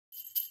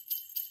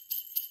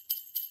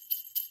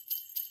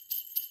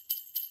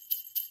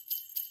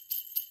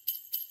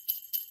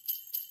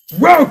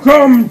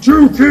Welcome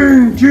to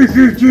King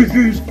Tiki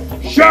Tiki's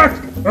Shack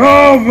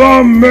of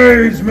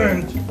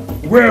Amazement,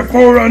 where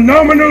for a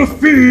nominal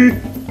fee,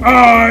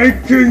 I,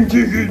 King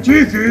Tiki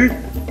Tiki,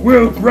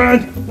 will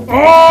grant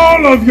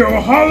all of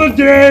your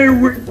holiday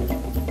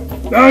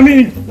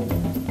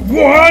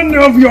one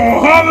of your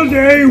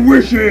holiday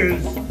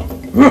wishes.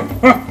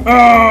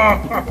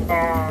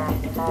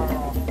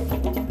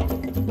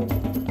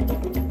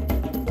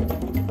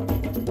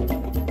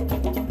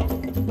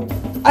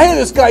 I hear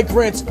this guy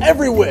grants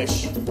every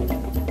wish.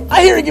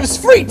 I hear he gives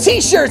free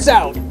T-shirts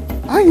out.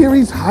 I hear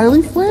he's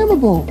highly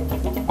flammable.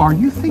 Are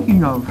you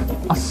thinking of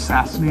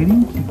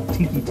assassinating King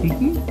Tiki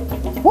Tiki?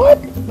 What?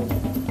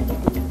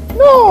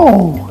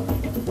 No!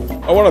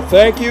 I want to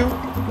thank you,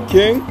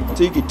 King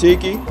Tiki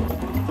Tiki,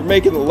 for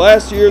making the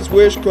last year's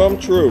wish come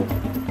true.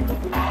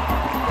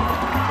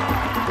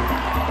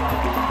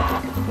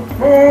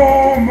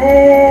 4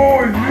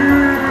 more years!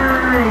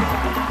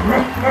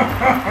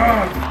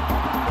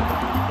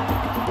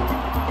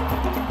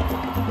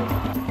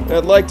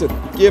 I'd like to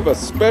give a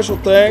special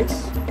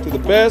thanks to the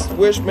best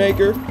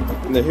wishmaker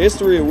in the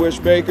history of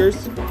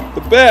wishmakers,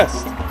 the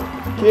best,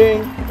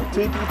 King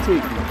Tiki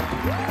Tiki.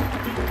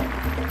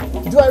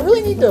 Do I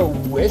really need to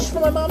wish for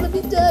my mom to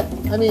be dead?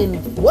 I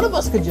mean, one of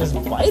us could just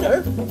bite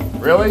her.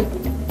 Really?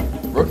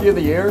 Rookie of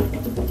the Year?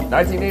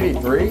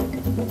 1983?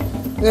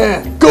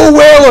 Yeah, go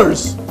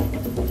Whalers!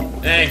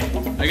 Hey,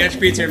 I got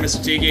your pizza here,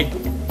 Mr. Tiki.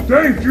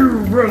 Thank you,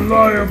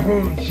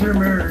 reliable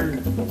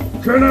Jimmy.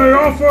 Can I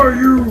offer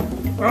you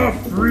a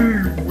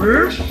free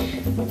wish?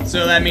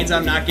 So that means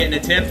I'm not getting a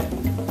tip?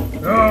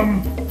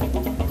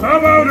 How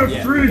about a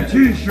free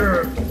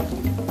T-shirt?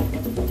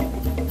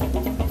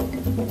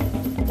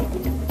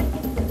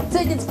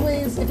 Tickets,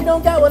 please. If you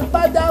don't got one,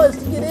 $5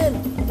 to get in.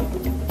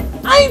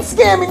 I ain't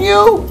scamming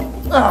you!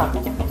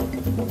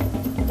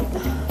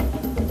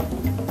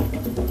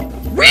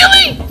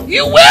 Really?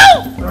 You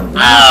will?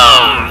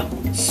 Ah!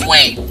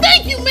 Sweet!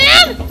 Thank you,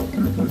 man!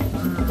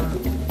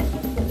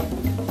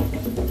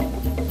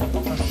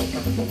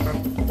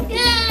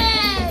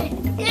 Yay!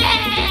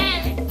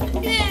 Yay!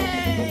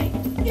 Yay!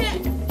 Yay!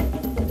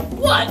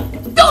 What?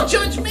 Don't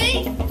judge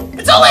me!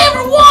 It's all I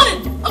ever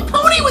wanted! A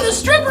pony with a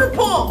stripper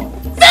pole!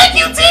 Thank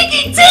you,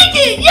 Tiki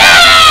Tiki!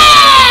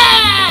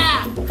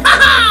 Yeah!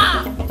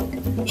 Ha-ha!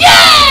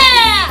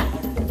 Yeah!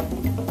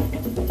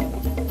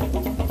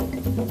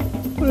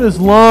 Look at this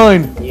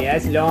line. Yeah,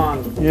 it's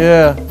long.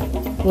 Yeah.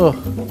 Ugh.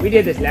 We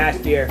did this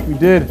last year. We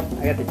did.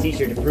 I got the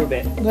T-shirt to prove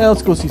it. Now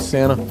let's go see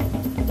Santa.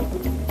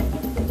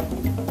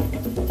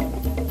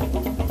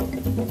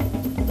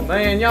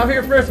 Man, y'all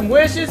here for some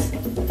wishes?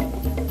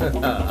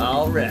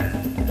 All right.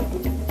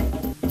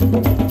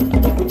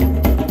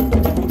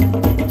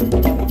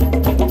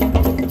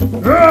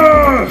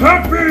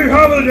 Happy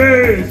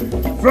holidays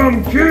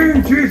from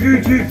King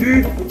Tiki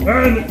Tiki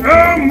and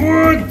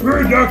Elmwood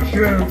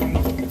Productions.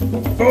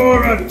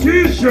 For a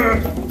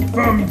T-shirt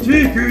from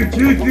Tiki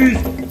Tiki's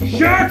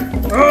Shack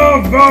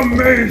of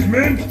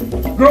Amazement,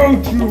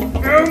 go to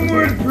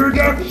Elmwood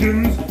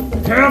Productions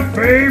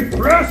Cafe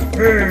press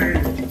page.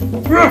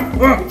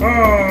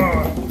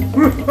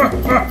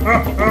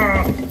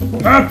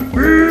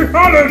 Happy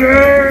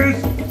holidays!